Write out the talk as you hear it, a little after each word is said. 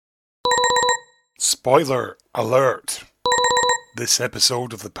Spoiler alert! This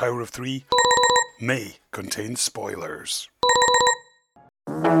episode of The Power of Three may contain spoilers.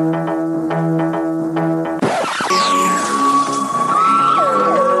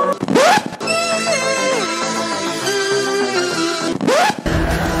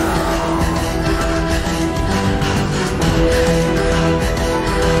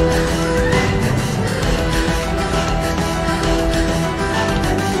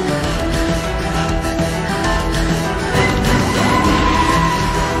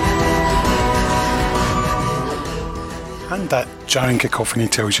 And that jarring cacophony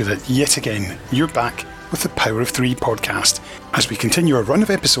tells you that yet again you're back with the Power of Three podcast as we continue our run of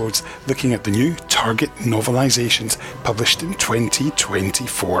episodes looking at the new Target novelisations published in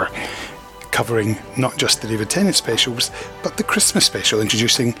 2024, covering not just the David Tennant specials but the Christmas special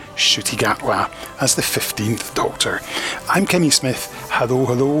introducing Ncuti Gatwa as the 15th Doctor. I'm Kenny Smith.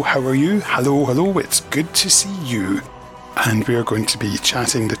 Hello, how are you? Hello, it's good to see you. And we are going to be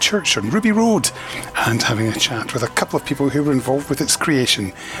chatting the church on Ruby Road and having a chat with a couple of people who were involved with its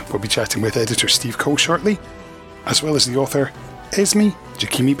creation. We'll be chatting with editor Steve Cole shortly, as well as the author Esme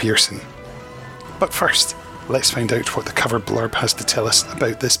Jakimi Pearson. But first, let's find out what the cover blurb has to tell us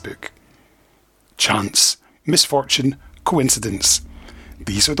about this book. Chance, misfortune, coincidence.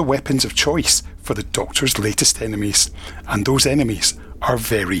 These are the weapons of choice for the Doctor's latest enemies, and those enemies are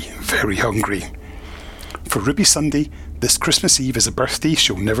very, very hungry. For Ruby Sunday, this Christmas Eve is a birthday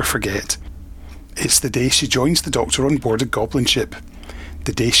she'll never forget. It's the day she joins the Doctor on board a goblin ship.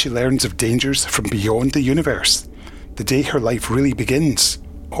 The day she learns of dangers from beyond the universe. The day her life really begins.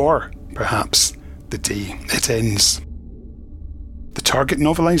 Or, perhaps, the day it ends. The Target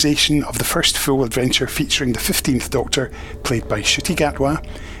novelisation of the first full adventure featuring the 15th Doctor, played by Ncuti Gatwa,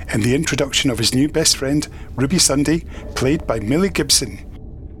 and the introduction of his new best friend, Ruby Sunday, played by Millie Gibson.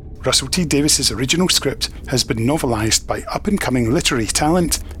 Russell T Davies's original script has been novelised by up-and-coming literary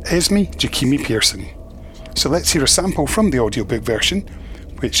talent Esme Jakimi Pearson. So let's hear a sample from the audiobook version,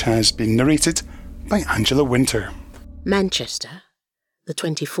 which has been narrated by Angela Winter. Manchester, the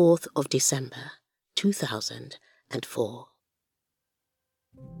 24th of December, 2004.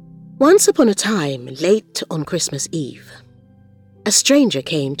 Once upon a time, late on Christmas Eve, a stranger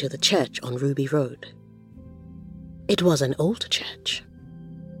came to the church on Ruby Road. It was an old church.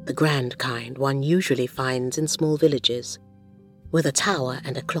 The grand kind one usually finds in small villages, with a tower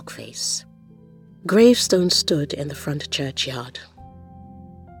and a clock face. Gravestones stood in the front churchyard.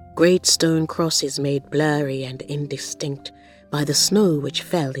 Great stone crosses made blurry and indistinct by the snow which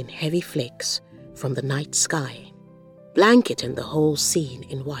fell in heavy flakes from the night sky, blanketing the whole scene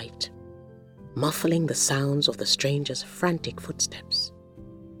in white, muffling the sounds of the stranger's frantic footsteps.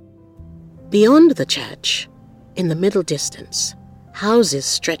 Beyond the church, in the middle distance, houses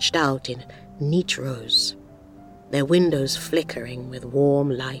stretched out in neat rows, their windows flickering with warm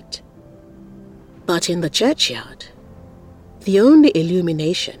light. But in the churchyard, the only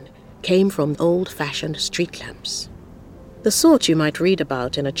illumination came from old-fashioned street lamps, the sort you might read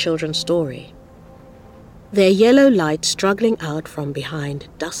about in a children's story, their yellow light struggling out from behind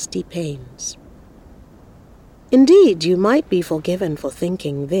dusty panes. Indeed, you might be forgiven for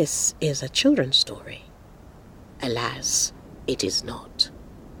thinking this is a children's story. Alas, it is not.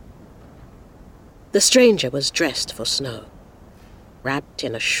 The stranger was dressed for snow, wrapped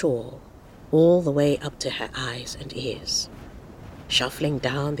in a shawl all the way up to her eyes and ears, shuffling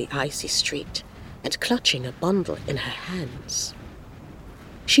down the icy street and clutching a bundle in her hands.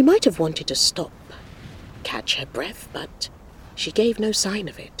 She might have wanted to stop, catch her breath, but she gave no sign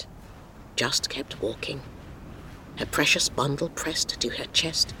of it, just kept walking, her precious bundle pressed to her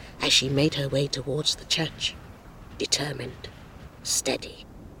chest as she made her way towards the church, determined, steady.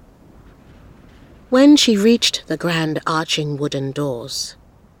 When she reached the grand arching wooden doors,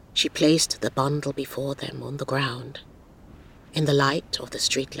 she placed the bundle before them on the ground. In the light of the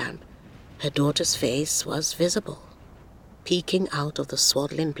street lamp, her daughter's face was visible, peeking out of the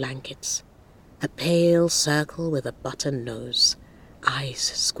swaddling blankets, a pale circle with a button nose, eyes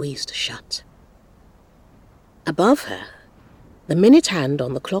squeezed shut. Above her, the minute hand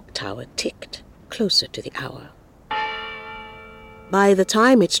on the clock tower ticked closer to the hour. By the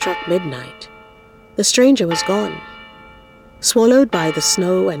time it struck midnight, the stranger was gone, swallowed by the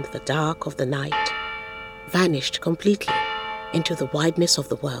snow and the dark of the night, vanished completely into the wideness of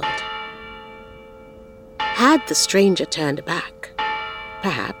the world. Had the stranger turned back,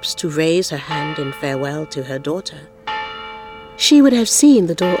 perhaps to raise her hand in farewell to her daughter, she would have seen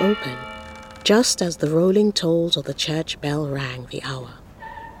the door open, just as the rolling tolls of the church bell rang the hour,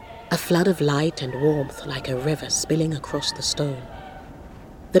 a flood of light and warmth like a river spilling across the stone.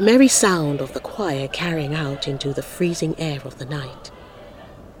 the merry sound of the choir carrying out into the freezing air of the night.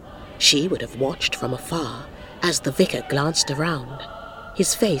 She would have watched from afar as the vicar glanced around,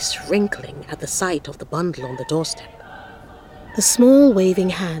 his face wrinkling at the sight of the bundle on the doorstep. The small waving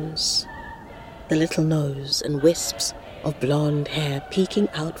hands, the little nose and wisps of blonde hair peeking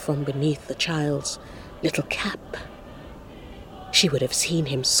out from beneath the child's little cap. She would have seen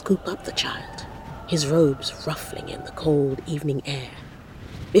him scoop up the child, his robes ruffling in the cold evening air,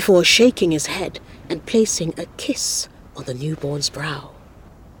 before shaking his head and placing a kiss on the newborn's brow.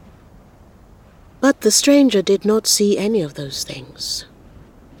 But the stranger did not see any of those things,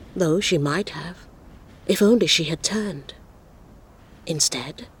 though she might have, if only she had turned.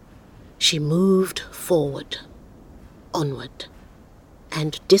 Instead, she moved forward, onward,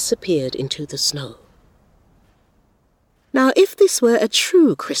 and disappeared into the snow. Now, if this were a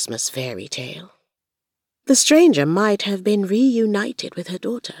true Christmas fairy tale, the stranger might have been reunited with her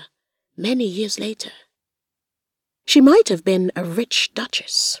daughter many years later. She might have been a rich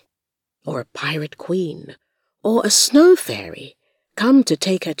duchess, or a pirate queen, or a snow fairy come to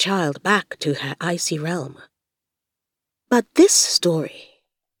take her child back to her icy realm. But this story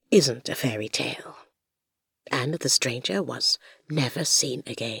isn't a fairy tale, and the stranger was never seen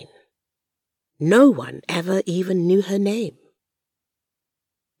again. No one ever even knew her name.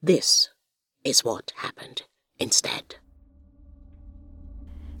 This is what happened instead.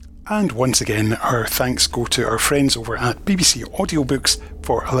 And once again, our thanks go to our friends over at BBC Audiobooks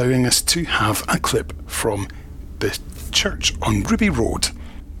for allowing us to have a clip from The Church on Ruby Road,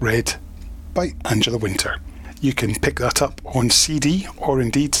 read by Angela Winter. You can pick that up on CD, or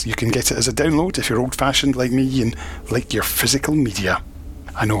indeed you can get it as a download if you're old-fashioned like me and like your physical media.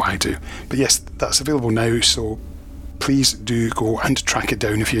 I know I do. But yes, that's available now, so please do go and track it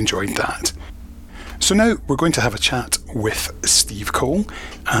down if you enjoyed that. So now we're going to have a chat with Steve Cole,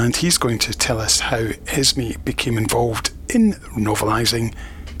 and he's going to tell us how Esme became involved in novelising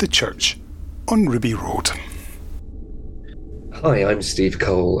The Church on Ruby Road. Hi, I'm Steve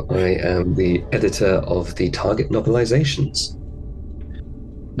Cole. I am the editor of the Target Novelisations.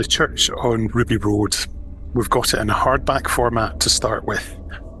 The Church on Ruby Road, we've got it in a hardback format to start with,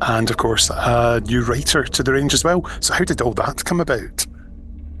 and of course a new writer to the range as well. So how did all that come about?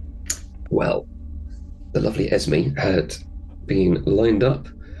 Well, the lovely Esme had been lined up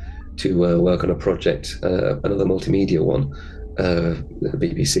to work on a project, another multimedia one, the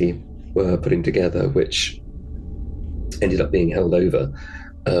BBC were putting together, which ended up being held over,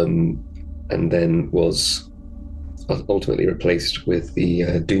 and then was ultimately replaced with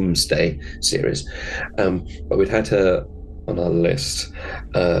the Doomsday series. But we'd had her on our list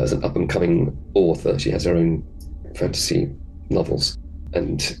as an up-and-coming author. She has her own fantasy novels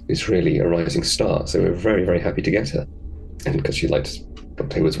and is really a rising star. So we're very, very happy to get her. And because she liked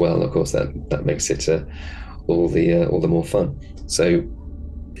Doctor Who as well, of course, that makes it all the more fun. So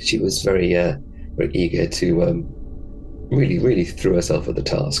she was very eager to really threw herself at the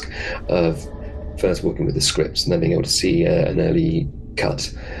task of first working with the scripts and then being able to see an early cut.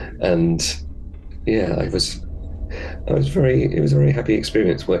 And yeah, it was a very happy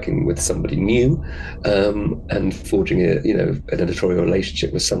experience working with somebody new, and forging an editorial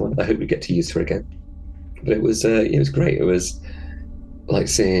relationship with someone. I hope we get to use her again. But it was great. It was like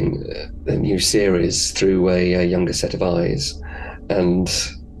seeing a new series through a younger set of eyes, and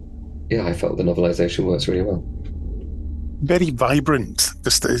yeah, I felt the novelisation works really well. Very vibrant.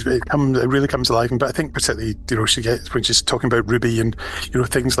 It really comes alive. But I think particularly, she gets when she's talking about Ruby and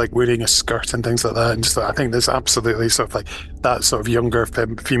things like wearing a skirt and things like that. And just I think there's absolutely sort of like that sort of younger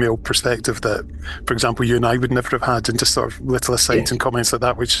female perspective that, for example, you and I would never have had, and just sort of little asides and comments like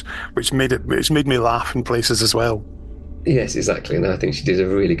that, which made me laugh in places as well. Yes, exactly. And I think she did a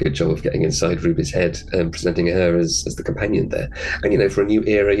really good job of getting inside Ruby's head and presenting her as the companion there. And, for a new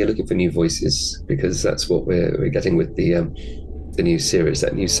era, you're looking for new voices, because that's what we're getting with the new series,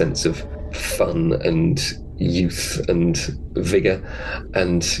 that new sense of fun and youth and vigour.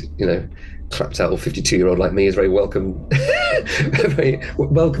 And, clapped out 52-year-old like me is very welcome.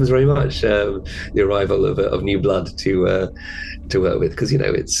 Welcomes very much the arrival of new blood to work with, because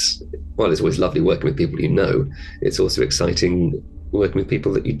it's always lovely working with people it's also exciting working with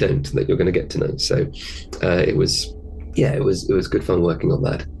people that you don't, that you're going to get to know. So it was good fun working on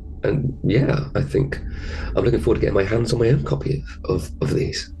that. And yeah, I think I'm looking forward to getting my hands on my own copy of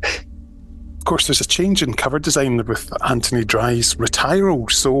these. Of course, there's a change in cover design with Anthony Dry's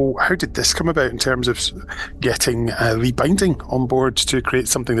retiral. So how did this come about in terms of getting Lee Binding on board to create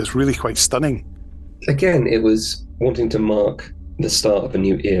something that's really quite stunning? Again, it was wanting to mark the start of a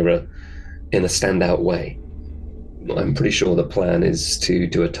new era in a standout way. I'm pretty sure the plan is to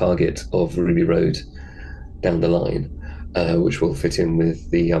do a target of Ruby Road down the line, which will fit in with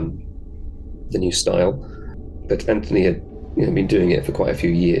the new style. But Anthony had been doing it for quite a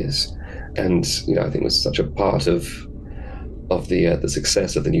few years, and I think was such a part of the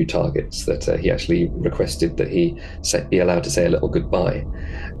success of the new targets that he actually requested that he be allowed to say a little goodbye,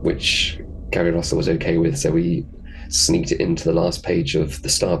 which Gary Russell was okay with. So we sneaked it into the last page of The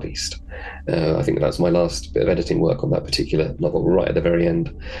Star Beast. I think that's my last bit of editing work on that particular novel, right at the very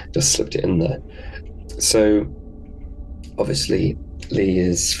end. Just slipped it in there. So obviously Lee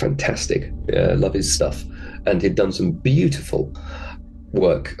is fantastic. Love his stuff, and he'd done some beautiful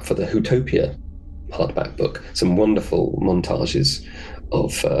work for the Hootopia hardback book. Some wonderful montages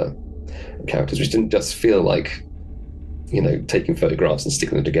of characters, which didn't just feel like taking photographs and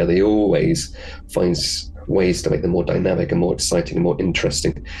sticking them together. He always finds ways to make them more dynamic and more exciting and more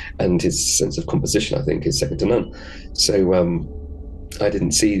interesting, and his sense of composition, I think, is second to none. So I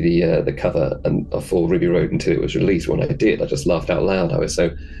didn't see the cover for Ruby Road until it was released. When I did, I just laughed out loud. I was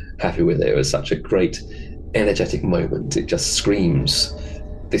so happy with it. It was such a great, energetic moment. It just screams,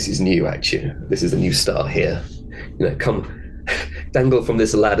 this is new, actually. This is a new start here. Come dangle from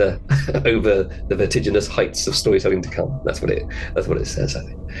this ladder over the vertiginous heights of storytelling to come. That's what it says, I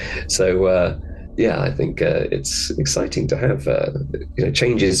think. So I think it's exciting to have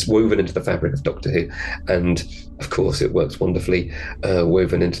changes woven into the fabric of Doctor Who, and of course it works wonderfully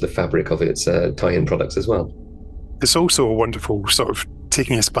woven into the fabric of its tie-in products as well. It's also a wonderful sort of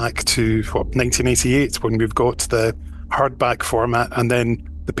taking us back to 1988, when we've got the hardback format and then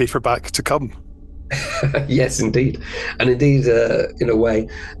the paperback to come. Yes, indeed. And indeed, in a way,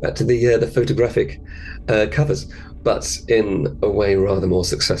 back to the photographic covers, but in a way rather more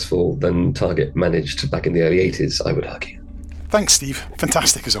successful than Target managed back in the early 80s, I would argue. Thanks, Steve.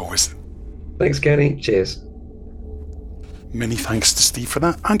 Fantastic as always. Thanks, Kenny. Cheers. Many thanks to Steve for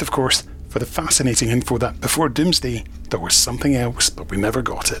that, and of course, for the fascinating info that before Doomsday, there was something else, but we never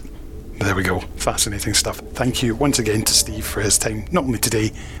got it. There we go. Fascinating stuff. Thank you once again to Steve for his time, not only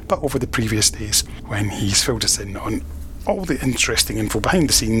today, but over the previous days, when he's filled us in on all the interesting info behind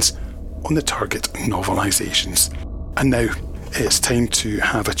the scenes on the Target novelisations. And now it's time to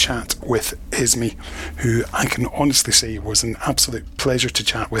have a chat with Esme, who I can honestly say was an absolute pleasure to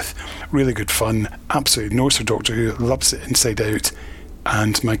chat with. Really good fun, absolutely knows her Doctor Who, loves it inside out,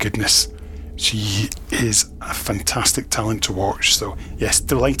 and my goodness, she is a fantastic talent to watch. So yes,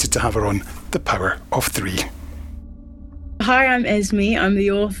 delighted to have her on The Power of Three. Hi, I'm Esme. I'm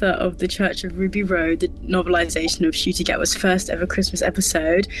the author of The Church of Ruby Road, the novelisation of Ncuti Gatwa's first ever Christmas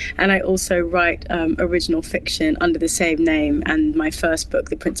episode. And I also write original fiction under the same name. And my first book,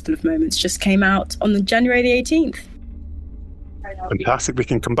 The Principle of Moments, just came out on January the 18th. Fantastic. We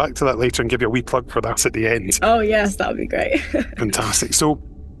can come back to that later and give you a wee plug for that at the end. Oh, yes, that would be great. Fantastic. So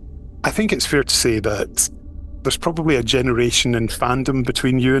I think it's fair to say that there's probably a generation in fandom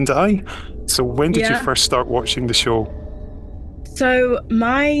between you and I. So when did you first start watching the show? So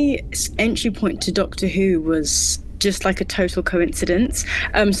my entry point to Doctor Who was just like a total coincidence.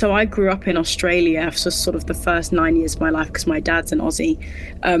 So I grew up in Australia for sort of the first 9 years of my life because my dad's an Aussie.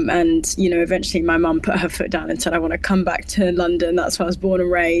 And, eventually my mum put her foot down and said, I want to come back to London. That's where I was born and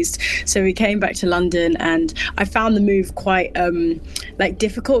raised. So we came back to London, and I found the move quite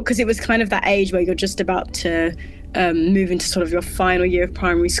difficult, because it was kind of that age where you're just about to move into sort of your final year of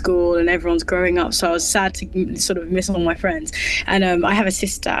primary school and everyone's growing up. So I was sad to sort of miss all my friends. And I have a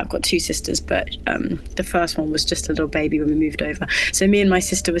sister. I've got two sisters, but the first one was just a little baby when we moved over. So me and my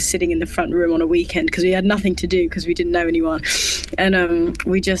sister were sitting in the front room on a weekend because we had nothing to do because we didn't know anyone. And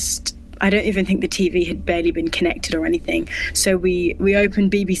I don't even think the TV had barely been connected or anything. So we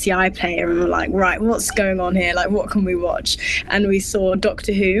opened BBC iPlayer and we're like, right, what's going on here? Like, what can we watch? And we saw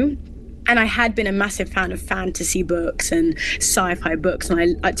Doctor Who. And I had been a massive fan of fantasy books and sci-fi books.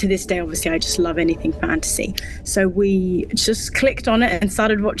 And I to this day, obviously, I just love anything fantasy. So we just clicked on it and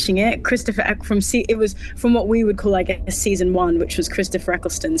started watching it. It was from what we would call, I guess, season 1, which was Christopher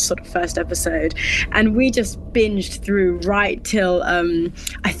Eccleston's sort of first episode. And we just binged through right till,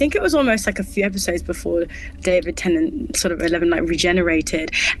 I think it was almost like a few episodes before David Tennant sort of 11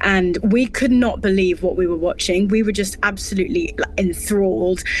 regenerated. And we could not believe what we were watching. We were just absolutely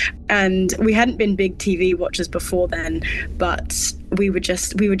enthralled. And we hadn't been big TV watchers before then, but we would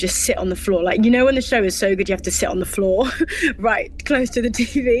just sit on the floor. Like, when the show is so good, you have to sit on the floor right close to the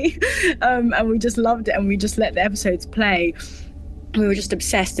TV. And we just loved it, and we just let the episodes play. We were just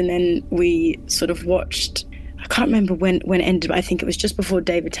obsessed. And then we sort of watched, I can't remember when it ended, but I think it was just before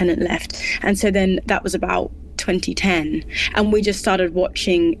David Tennant left. And so then that was about 2010, and we just started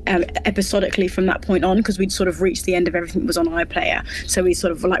watching episodically from that point on, because we'd sort of reached the end of everything that was on iPlayer. So we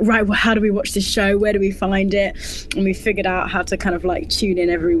sort of were like, right, well, how do we watch this show? Where do we find it? And we figured out how to kind of like tune in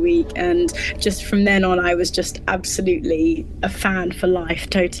every week. And just from then on, I was just absolutely a fan for life.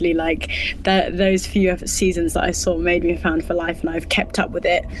 Totally, like those few seasons that I saw made me a fan for life, and I've kept up with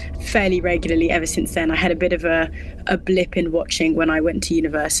it fairly regularly ever since then. I had a bit of a blip in watching when I went to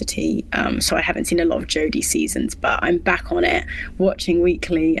university, so I haven't seen a lot of Jodie seasons, but I'm back on it, watching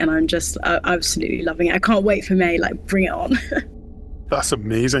weekly, and I'm just absolutely loving it. I can't wait for May, like, bring it on. That's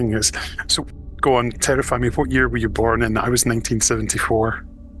amazing. So go on, terrify me. What year were you born in? I was 1974.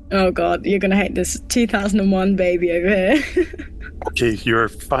 Oh God, you're gonna hate this. 2001 baby over here. Okay, you're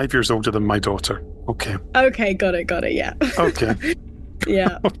 5 years older than my daughter. Okay, got it, yeah. Okay.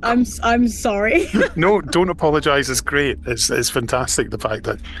 Yeah, I'm sorry. No, don't apologise. It's great. It's fantastic, the fact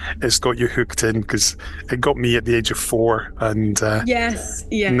that it's got you hooked in, because it got me at the age of 4, and yes,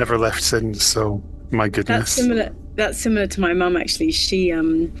 yeah, never left since. So my goodness. That's similar to my mum, actually.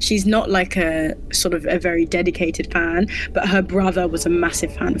 She's not like a sort of a very dedicated fan, but her brother was a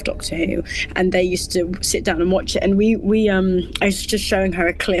massive fan of Doctor Who, and they used to sit down and watch it. And I was just showing her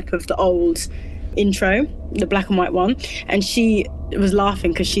a clip of the old intro, the black and white one, and she was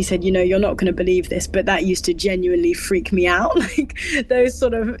laughing because she said, you're not going to believe this, but that used to genuinely freak me out, like those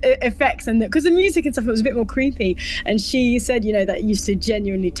sort of effects, and because the music and stuff, it was a bit more creepy, and she said, that used to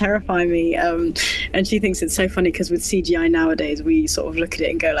genuinely terrify me, and she thinks it's so funny because with CGI nowadays we sort of look at it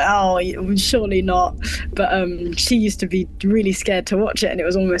and go like, oh, surely not, but she used to be really scared to watch it, and it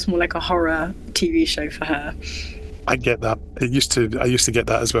was almost more like a horror TV show for her. I get that. I used to get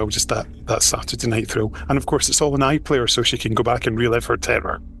that as well, just that Saturday night thrill. And of course, it's all an iPlayer, so she can go back and relive her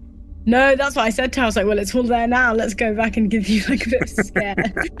terror. No, that's what I said to her. I was like, well, it's all there now. Let's go back and give you like a bit of a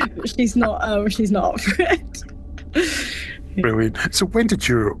scare. But she's not up for it. Brilliant. So when did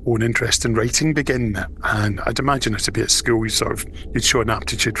your own interest in writing begin? And I'd imagine it to be at school, you'd show an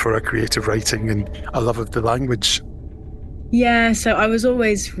aptitude for a creative writing and a love of the language. Yeah, so I was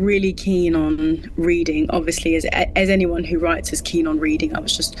always really keen on reading, obviously, as anyone who writes is keen on reading. I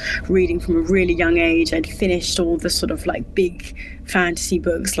was just reading from a really young age. I'd finished all the sort of like big fantasy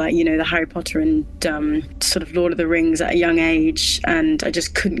books, like, the Harry Potter and sort of Lord of the Rings at a young age, and I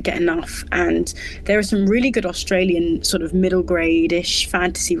just couldn't get enough. And there are some really good Australian sort of middle grade-ish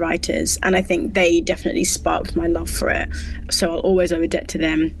fantasy writers, and I think they definitely sparked my love for it. So I'll always owe a debt to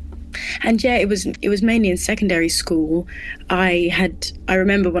them. And yeah, it was mainly in secondary school. I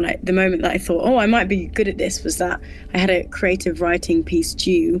remember the moment that I thought, I might be good at this, was that I had a creative writing piece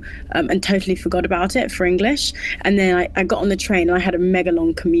due, and totally forgot about it for English. And then I got on the train, and I had a mega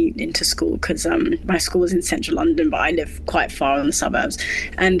long commute into school because my school was in central London, but I live quite far in the suburbs.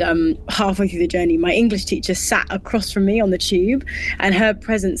 And halfway through the journey, my English teacher sat across from me on the tube, and her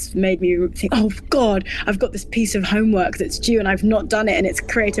presence made me think, oh God, I've got this piece of homework that's due and I've not done it, and it's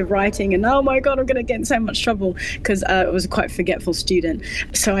creative writing, and oh my God, I'm going to get in so much trouble, because I was a quite forgetful student.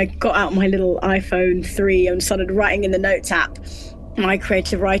 So I got out my little iPhone 3 and started writing in the Notes app my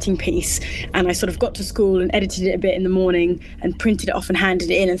creative writing piece, and I sort of got to school and edited it a bit in the morning and printed it off and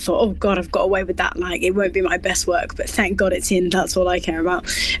handed it in, and thought, oh God, I've got away with that, like it won't be my best work, but thank God it's in, that's all I care about.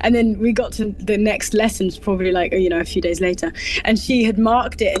 And then we got to the next lessons, probably like a few days later, and she had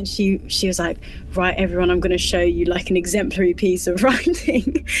marked it, and she was like, right, everyone, I'm going to show you like an exemplary piece of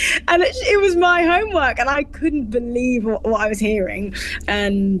writing. And it was my homework, and I couldn't believe what I was hearing.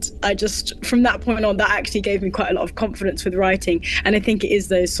 And I just, from that point on, that actually gave me quite a lot of confidence with writing. And I think it is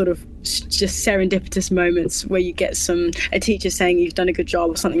those sort of just serendipitous moments where you get a teacher saying you've done a good job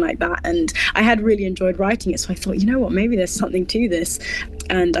or something like that. And I had really enjoyed writing it, so I thought, you know what, maybe there's something to this.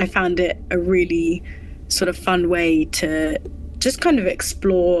 And I found it a really sort of fun way to just kind of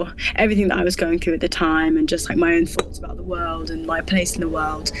explore everything that I was going through at the time, and just like my own thoughts about the world and my place in the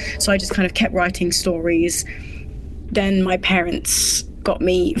world. So I just kind of kept writing stories. Then my parents got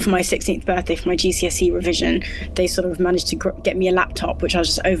me, for my 16th birthday, for my GCSE revision, they sort of managed to get me a laptop, which I was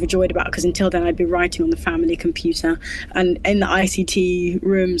just overjoyed about, because until then I'd been writing on the family computer and in the ICT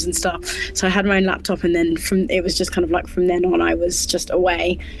rooms and stuff. So I had my own laptop, and then it was just kind of like from then on I was just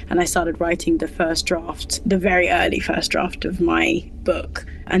away, and I started writing the very early first draft of my book.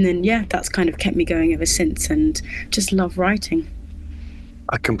 And then that's kind of kept me going ever since, and just love writing.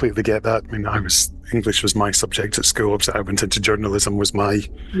 I completely get that. I mean, English was my subject at school. I went into journalism, was my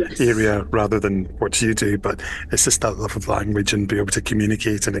area rather than what you do. But it's just that love of language and be able to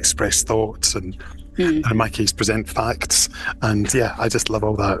communicate and express thoughts and in my case, present facts. And I just love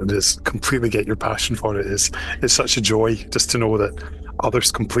all that, and just completely get your passion for it. It's such a joy just to know that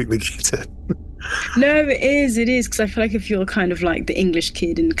others completely get it. No, it is, because I feel like if you're kind of like the English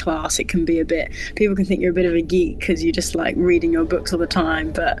kid in class, it can be a bit, people can think you're a bit of a geek because you just like reading your books all the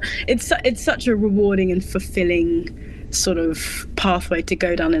time. But it's such a rewarding and fulfilling sort of pathway to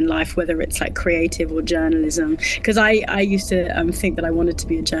go down in life, whether it's like creative or journalism. Because I used to think that I wanted to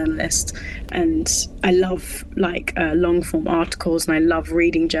be a journalist, and I love like long form articles, and I love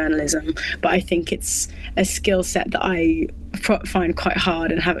reading journalism. But I think it's a skill set that I find quite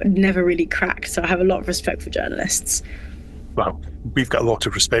hard and have never really cracked. So I have a lot of respect for journalists. Well, we've got a lot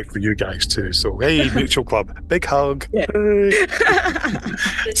of respect for you guys too. So, hey, Mutual Club, big hug. Yeah.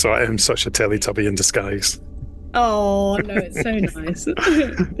 So I am such a Teletubby in disguise. Oh, no, it's so nice.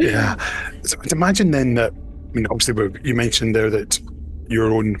 Yeah. So imagine then that, I mean, obviously you mentioned there that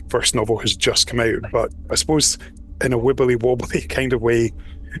your own first novel has just come out, but I suppose in a wibbly wobbly kind of way,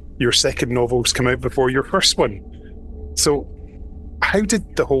 your second novel's come out before your first one. So how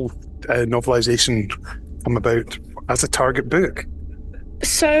did the whole novelisation come about as a target book?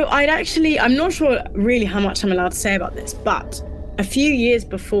 So I'm not sure really how much I'm allowed to say about this, but a few years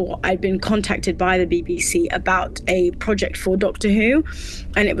before, I'd been contacted by the BBC about a project for Doctor Who,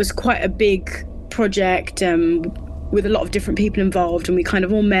 and it was quite a big project with a lot of different people involved, and we kind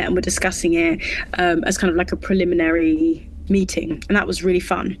of all met and were discussing it as kind of like a preliminary meeting, and that was really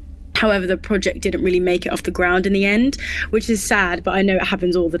fun. However, the project didn't really make it off the ground in the end, which is sad, but I know it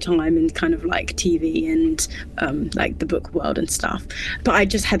happens all the time in kind of like TV and like the book world and stuff. But I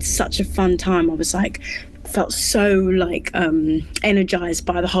just had such a fun time. I was like, felt so like energized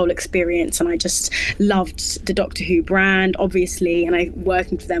by the whole experience, and I just loved the Doctor Who brand, obviously, and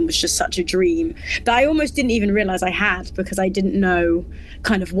working for them was just such a dream that I almost didn't even realize I had, because I didn't know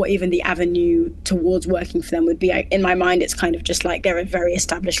kind of what even the avenue towards working for them would be. In my mind, it's kind of just like there are very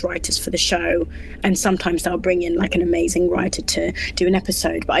established writers for the show, and sometimes they'll bring in like an amazing writer to do an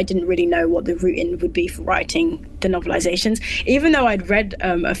episode, but I didn't really know what the route in would be for writing the novelizations. Even though I'd read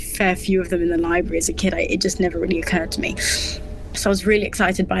a fair few of them in the library as a kid, it just never really occurred to me. So I was really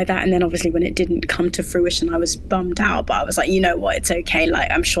excited by that, and then obviously when it didn't come to fruition, I was bummed out, but I was like, you know what, it's okay, like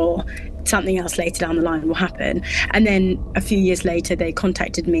I'm sure something else later down the line will happen. And then a few years later, they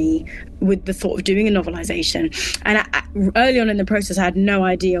contacted me with the thought of doing a novelisation. And early on in the process, I had no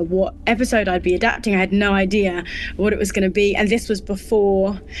idea what episode I'd be adapting. I had no idea what it was going to be. And this was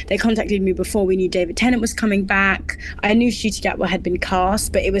before, they contacted me before we knew David Tennant was coming back. I knew Ncuti Gatwa had been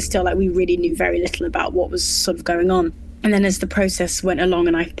cast, but it was still like we really knew very little about what was sort of going on. And then as the process went along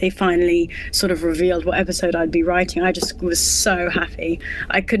and they finally sort of revealed what episode I'd be writing, I just was so happy.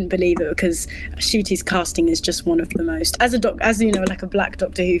 I couldn't believe it, because Ncuti's casting is just one of the most, as you know, like a Black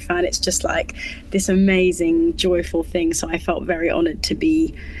Doctor Who fan, it's just like this amazing, joyful thing. So I felt very honoured to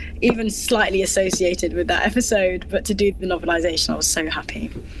be even slightly associated with that episode, but to do the novelisation, I was so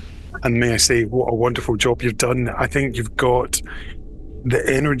happy. And may I say, what a wonderful job you've done. I think you've got the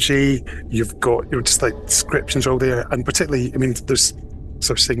energy, you've got, just like descriptions all there, and particularly, I mean, there's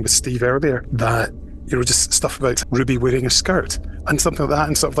sort of saying with Steve earlier that, just stuff about Ruby wearing a skirt and something like that,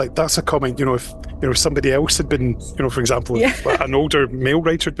 and sort of like that's a comment, if somebody else had been, for example, an older male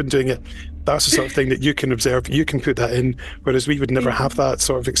writer had been doing it, that's the sort of thing that you can observe, you can put that in, whereas we would never have that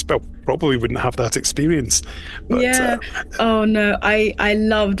sort of probably wouldn't have that experience. But, oh no, I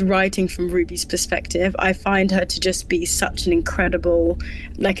loved writing from Ruby's perspective. I find her to just be such an incredible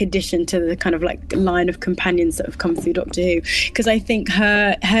like addition to the kind of like line of companions that have come through Doctor Who, because I think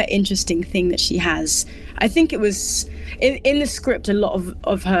her interesting thing that she has, I think it was in the script, a lot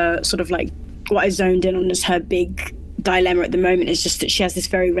of her sort of like what I zoned in on as her big dilemma at the moment is just that she has this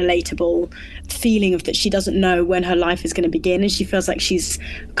very relatable feeling of that she doesn't know when her life is going to begin, and she feels like she's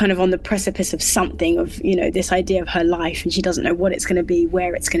kind of on the precipice of something, of this idea of her life, and she doesn't know what it's going to be,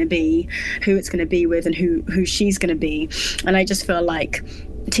 where it's going to be, who it's going to be with, and who she's going to be. And I just feel like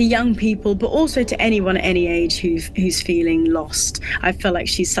to young people, but also to anyone at any age who's feeling lost, I feel like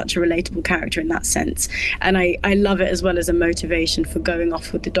she's such a relatable character in that sense. And I love it as well as a motivation for going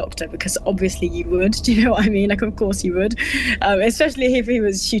off with the Doctor, because obviously you would, do you know what I mean? Like, of course you would, especially if he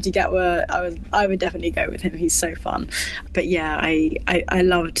was Ncuti Gatwa. I would definitely go with him. He's so fun. But yeah, I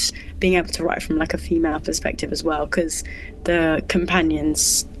loved being able to write from like a female perspective as well, because the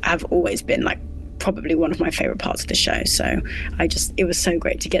companions have always been like probably one of my favorite parts of the show. So it was so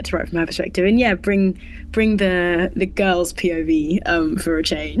great to get to write from her perspective, and bring the girls' POV for a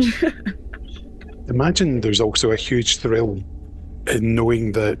change. Imagine there's also a huge thrill in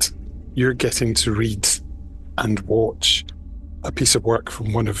knowing that you're getting to read and watch a piece of work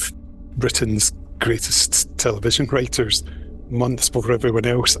from one of Britain's greatest television writers months before everyone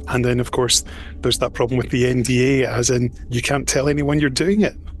else, and then of course there's that problem with the NDA, as in you can't tell anyone you're doing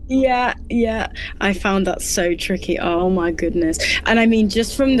it. Yeah. I found that so tricky. Oh my goodness. And I mean,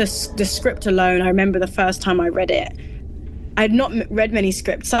 just from the script alone, I remember the first time I read it. I'd not read many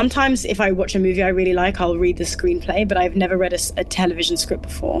scripts. Sometimes if I watch a movie I really like, I'll read the screenplay, but I've never read a television script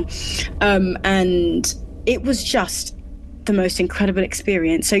before. And it was just the most incredible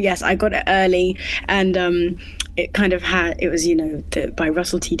experience. So yes, I got it early, and it kind of had, it was, by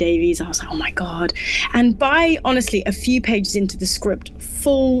Russell T Davies. I was like, oh my God. And by honestly a few pages into the script,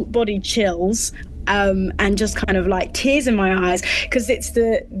 full body chills, and just kind of like tears in my eyes, because it's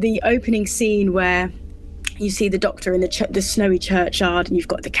the opening scene where you see the Doctor in the snowy churchyard, and you've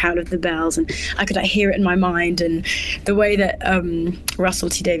got the Carol of the Bells, and I could hear it in my mind. And the way that Russell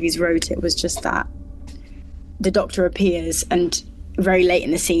T Davies wrote it was just that the Doctor appears and very late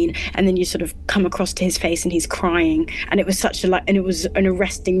in the scene, and then you sort of come across to his face and he's crying, and it was such and it was an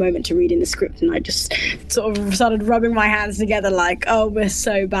arresting moment to read in the script, and I just sort of started rubbing my hands together like, oh, we're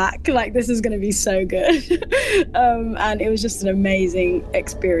so back, like this is going to be so good. And it was just an amazing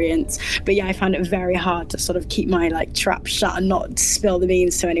experience. But yeah, I found it very hard to sort of keep my trap shut and not spill the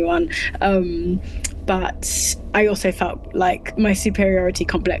beans to anyone. But I also felt like my superiority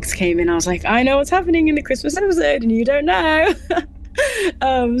complex came in. I was like, I know what's happening in the Christmas episode and you don't know.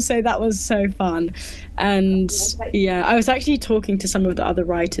 So that was so fun. And yeah, I was actually talking to some of the other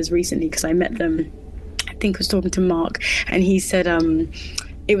writers recently because I met them. I think I was talking to Mark, and he said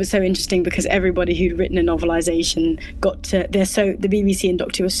it was so interesting because everybody who'd written a novelisation the BBC and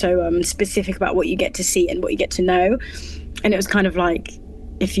Doctor were so specific about what you get to see and what you get to know. And it was kind of like,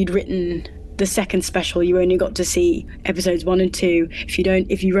 if you'd written the second special, you only got to see episodes 1 and 2.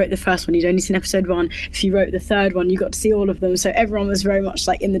 If you wrote the first one, you'd only seen episode 1. If you wrote the third one, you got to see all of them. So everyone was very much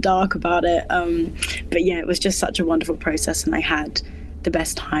in the dark about it. But yeah, it was just such a wonderful process, and I had the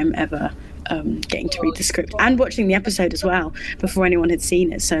best time ever getting to read the script and watching the episode as well before anyone had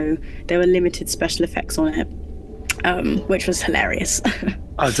seen it. So there were limited special effects on it, which was hilarious.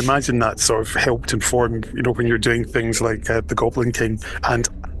 I'd imagine that sort of helped inform, when you're doing things like The Goblin King, and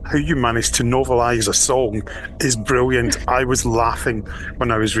how you managed to novelise a song is brilliant. I was laughing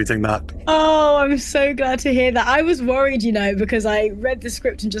when I was reading that. Oh, I'm so glad to hear that. I was worried, because I read the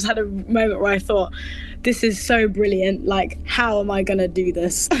script and just had a moment where I thought, this is so brilliant. How am I going to do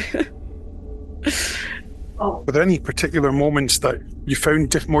this? Were there any particular moments that you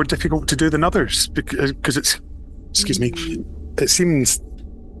found more difficult to do than others? Because it seems,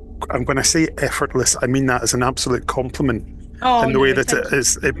 and when I say effortless, I mean that as an absolute compliment. In the way that it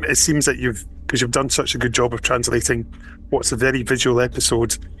is, it seems that because you've done such a good job of translating what's a very visual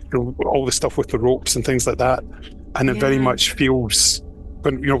episode, all the stuff with the ropes and things like that, and it very much feels,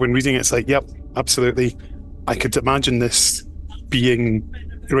 when reading it, it's like, yep, absolutely, I could imagine this being,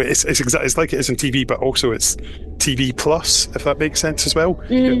 it's like it is in TV, but also it's TV plus, if that makes sense as well.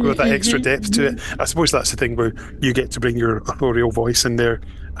 With that extra depth to it. I suppose that's the thing where you get to bring your authorial voice in there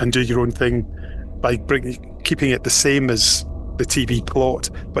and do your own thing by keeping it the same as the TV plot,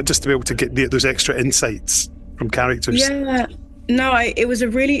 but just to be able to get those extra insights from characters. Yeah, no, it was a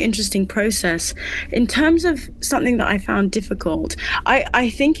really interesting process. In terms of something that I found difficult, I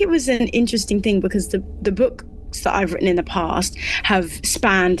think it was an interesting thing because the books that I've written in the past have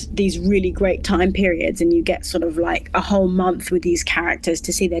spanned these really great time periods, and you get sort of a whole month with these characters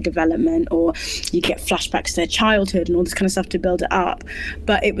to see their development, or you get flashbacks to their childhood and all this kind of stuff to build it up.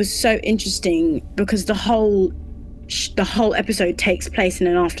 But it was so interesting because the whole episode takes place in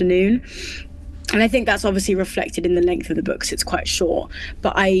an afternoon, and I think that's obviously reflected in the length of the books. It's quite short,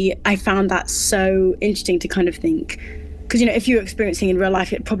 but I found that so interesting to kind of think, because if you were experiencing in real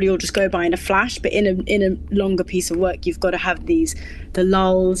life, it'd probably all just go by in a flash, but in a longer piece of work, you've got to have the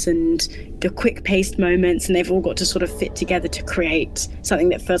lulls and the quick paced moments, and they've all got to sort of fit together to create something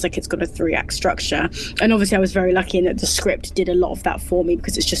that feels like it's got a 3-act structure. And obviously I was very lucky in that the script did a lot of that for me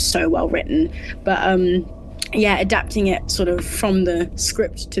because it's just so well written. But adapting it sort of from the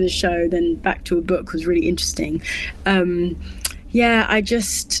script to the show, then back to a book, was really interesting. I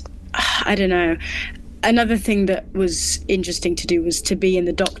don't know. Another thing that was interesting to do was to be in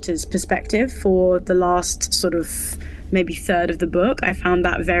the Doctor's perspective for the last sort of maybe third of the book. I found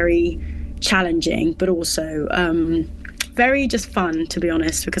that very challenging, but also very just fun, to be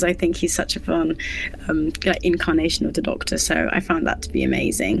honest, because I think he's such a fun incarnation of the Doctor. So I found that to be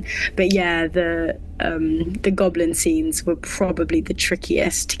amazing. But yeah, the goblin scenes were probably the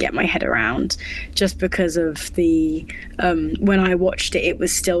trickiest to get my head around, just because of the when I watched it, it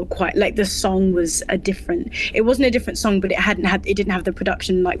was still quite the song was it wasn't a different song, but it didn't have the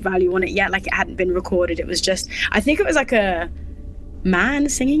production value on it yet. It hadn't been recorded. It was just, I think it was man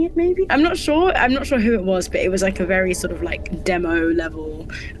singing it, maybe. I'm not sure who it was, but it was like a very sort of like demo level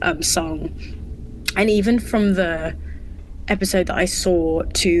song. And even from the episode that I saw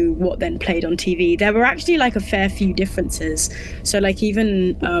to what then played on TV, there were actually like a fair few differences. So like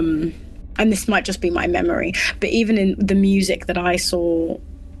even and this might just be my memory, but even in the music that I saw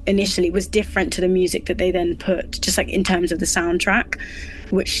initially was different to the music that they then put, just like in terms of the soundtrack,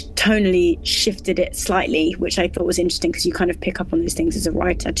 which tonally shifted it slightly, which I thought was interesting, because you kind of pick up on those things as a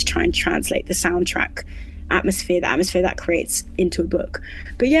writer to try and translate the soundtrack atmosphere that creates into a book.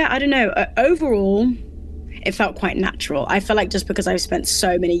 But yeah, I don't know, overall it felt quite natural. I feel like just because I've spent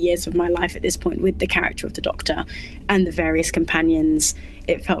so many years of my life at this point with the character of the Doctor and the various companions,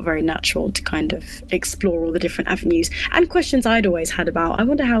 it felt very natural to kind of explore all the different avenues and questions I'd always had about, I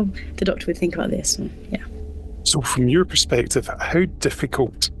wonder how the Doctor would think about this. And, yeah. So from your perspective, how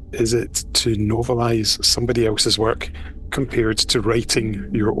difficult is it to novelise somebody else's work compared to writing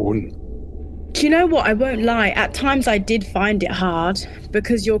your own? Do you know what? I won't lie. At times I did find it hard,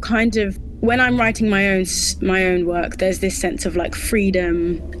 because you're kind of, when I'm writing my own work, there's this sense of like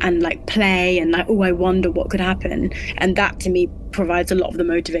freedom and like play and like, oh, I wonder what could happen. And that to me provides a lot of the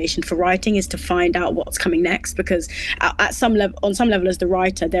motivation for writing, is to find out what's coming next, because on some level as the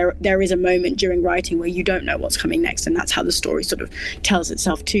writer, there is a moment during writing where you don't know what's coming next, and that's how the story sort of tells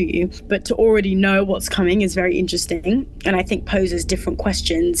itself to you. But to already know what's coming is very interesting, and I think poses different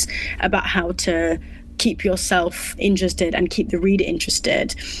questions about how to keep yourself interested and keep the reader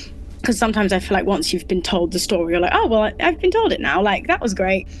interested. Because sometimes I feel like once you've been told the story, you're like, oh, well, I've been told it now. Like, that was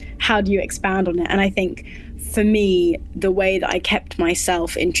great. How do you expand on it? And I think for me, the way that I kept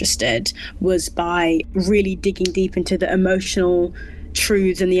myself interested was by really digging deep into the emotional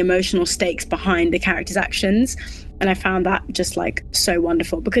truths and the emotional stakes behind the characters' actions. And I found that just like so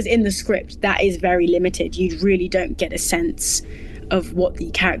wonderful, because in the script, that is very limited. You really don't get a sense of what the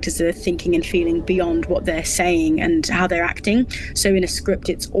characters are thinking and feeling beyond what they're saying and how they're acting. So in a script,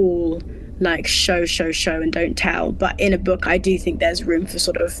 it's all like show and don't tell. But in a book, I do think there's room for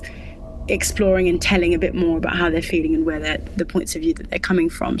sort of exploring and telling a bit more about how they're feeling and where the points of view that they're coming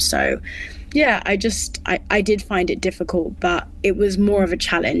from. So yeah, I did find it difficult, but it was more of a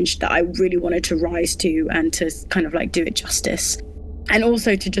challenge that I really wanted to rise to and to kind of like do it justice. And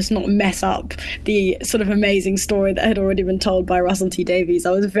also to just not mess up the sort of amazing story that had already been told by Russell T Davies.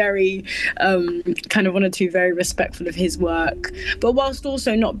 I was very kind of wanted to be very respectful of his work, but whilst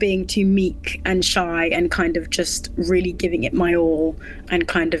also not being too meek and shy, and kind of just really giving it my all and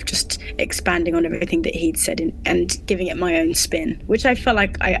kind of just expanding on everything that he'd said and giving it my own spin, which I felt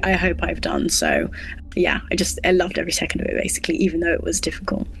like I hope I've done. So yeah, I loved every second of it, basically, even though it was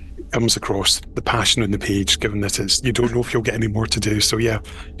difficult. Comes across the passion on the page, given that it's, you don't know if you'll get any more to do, so yeah,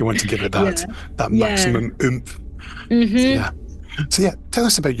 you want to give it that maximum oomph. So yeah, tell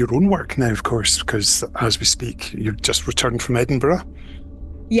us about your own work now, of course, because as we speak, you've just returned from Edinburgh.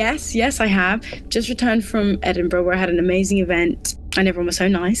 Yes, I have just returned from Edinburgh, where I had an amazing event and everyone was so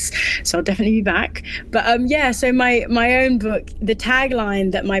nice, so I'll definitely be back. But so my own book, the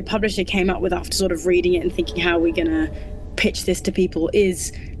tagline that my publisher came up with after sort of reading it and thinking, how are we gonna pitch this to people,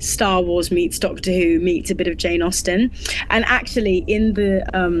 is Star Wars meets Doctor Who meets a bit of Jane Austen. And actually in the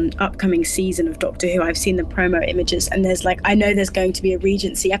upcoming season of Doctor Who, I've seen the promo images, and I know there's going to be a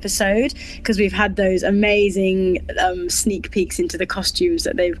Regency episode, because we've had those amazing sneak peeks into the costumes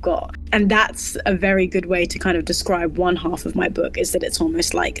that they've got. And that's a very good way to kind of describe one half of my book, is that it's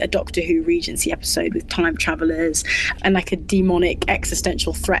almost like a Doctor Who Regency episode with time travelers and like a demonic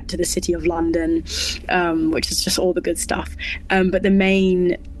existential threat to the city of London, which is just all the good stuff. But the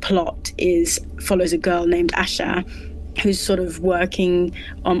main plot follows a girl named Asha, who's sort of working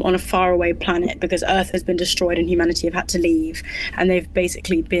on a faraway planet because Earth has been destroyed and humanity have had to leave, and they've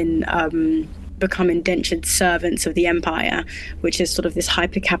basically been become indentured servants of the Empire, which is sort of this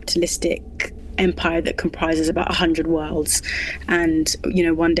hyper-capitalistic empire that comprises about 100 worlds. And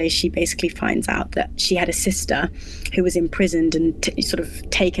one day she basically finds out that she had a sister who was imprisoned and sort of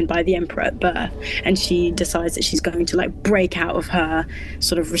taken by the Emperor at birth, and she decides that she's going to break out of her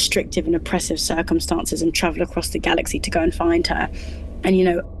sort of restrictive and oppressive circumstances and travel across the galaxy to go and find her. And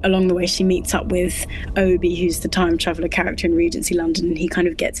along the way she meets up with Obi, who's the time traveller character in Regency London, and he kind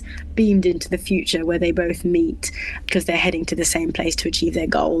of gets beamed into the future where they both meet because they're heading to the same place to achieve their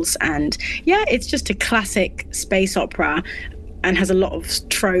goals. And yeah, it's just a classic space opera and has a lot of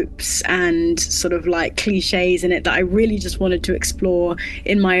tropes and sort of like cliches in it that I really just wanted to explore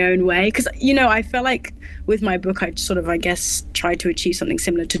in my own way. Because, you know, I felt like with my book, I sort of, I guess, tried to achieve something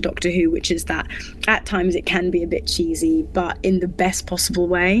similar to Doctor Who, which is that at times it can be a bit cheesy, but in the best possible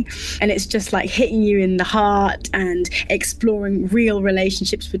way. And it's just like hitting you in the heart and exploring real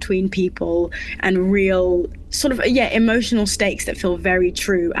relationships between people and real sort of, emotional stakes that feel very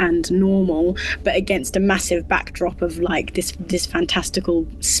true and normal, but against a massive backdrop of like this fantastical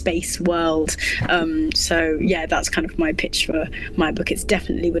space world. So yeah, that's kind of my pitch for my book. It's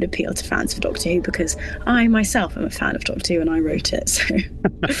definitely would appeal to fans of Doctor Who because I myself am a fan of Doctor Who and I wrote it. So.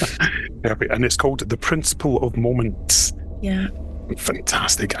 Perfect. And it's called The Principle of Moments. Yeah.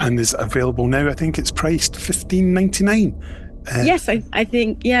 Fantastic. And is available now. I think it's priced $15.99. Yes, I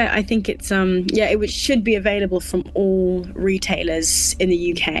think it's it should be available from all retailers in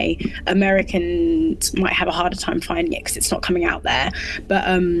the UK. Americans might have a harder time finding it because it's not coming out there, but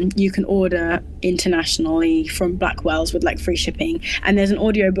you can order internationally from Blackwell's with like free shipping. And there's an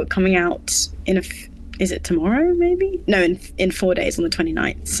audiobook coming out is it tomorrow maybe? No, in 4 days on the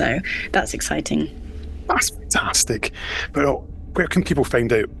 29th. So that's exciting. That's fantastic. But where can people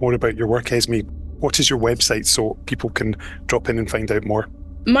find out more about your work, Esme? What is your website so people can drop in and find out more?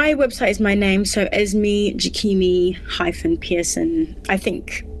 My website is my name, so esme-pearson, I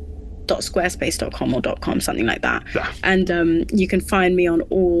think .squarespace.com or .com, something like that. Yeah. And you can find me on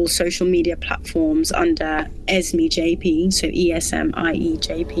all social media platforms under EsmeJP, so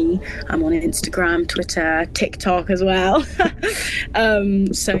ESMIEJP. I'm on Instagram, Twitter, TikTok as well.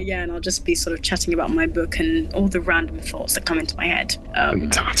 So yeah, and I'll just be sort of chatting about my book and all the random thoughts that come into my head.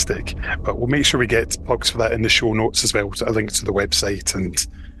 Fantastic. But we'll make sure we get plugs for that in the show notes as well, so a link to the website and.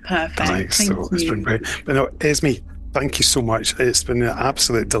 Perfect. Thank you. It's been great. But no, Esme, thank you so much. It's been an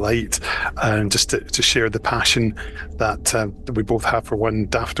absolute delight just to share the passion that we both have for one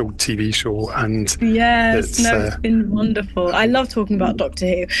daft old TV show. And it's been wonderful. I love talking about Doctor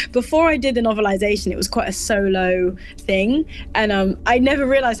Who. Before I did the novelisation, it was quite a solo thing. And I never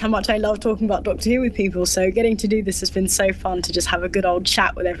realised how much I love talking about Doctor Who with people. So getting to do this has been so fun to just have a good old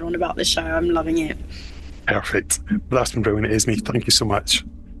chat with everyone about the show. I'm loving it. Perfect. Well, that's been brilliant, Esme. Thank you so much.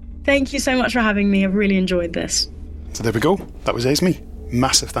 Thank you so much for having me. I've really enjoyed this. So there we go. That was Esme.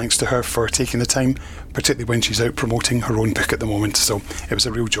 Massive thanks to her for taking the time, particularly when she's out promoting her own book at the moment. So it was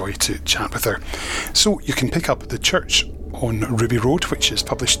a real joy to chat with her. So you can pick up The Church on Ruby Road, which is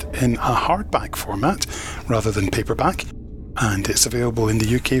published in a hardback format rather than paperback. And it's available in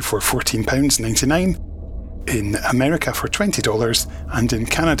the UK for £14.99, in America for $20, and in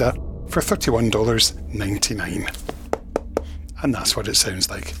Canada for $31.99. And that's what it sounds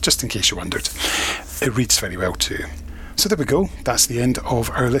like, just in case you wondered. It reads very well too. So there we go. That's the end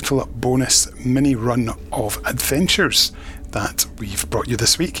of our little bonus mini run of adventures that we've brought you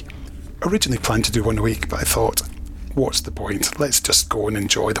this week. Originally planned to do one a week, but I thought, what's the point? Let's just go and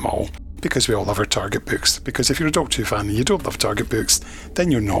enjoy them all, because we all love our Target books. Because if you're a Doctor Who fan and you don't love Target books, then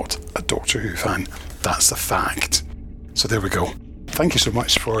you're not a Doctor Who fan. That's a fact. So there we go. Thank you so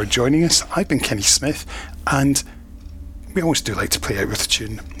much for joining us. I've been Kenny Smith, and we always do like to play out with a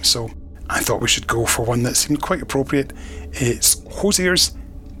tune, so I thought we should go for one that seemed quite appropriate. It's Hosier's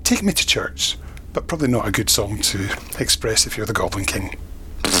Take Me to Church, but probably not a good song to express if you're the Goblin King.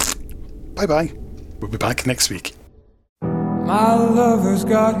 Bye bye. We'll be back next week. My lover's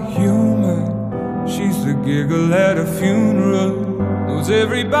got humor. She's the giggle at a funeral. Knows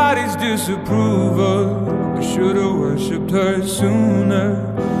everybody's disapproval. I should have worshipped her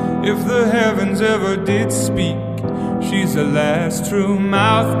sooner. If the heavens ever did speak, she's the last true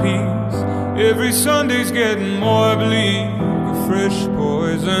mouthpiece. Every Sunday's getting more bleak, a fresh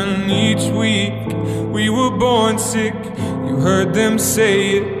poison each week. We were born sick, you heard them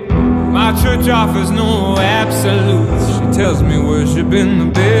say it. My church offers no absolutes. She tells me worship in the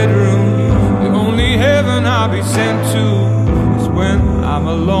bedroom. The only heaven I'll be sent to is when I'm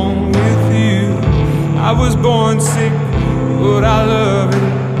alone with you. I was born sick, but I love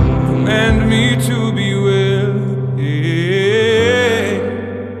it. Command me to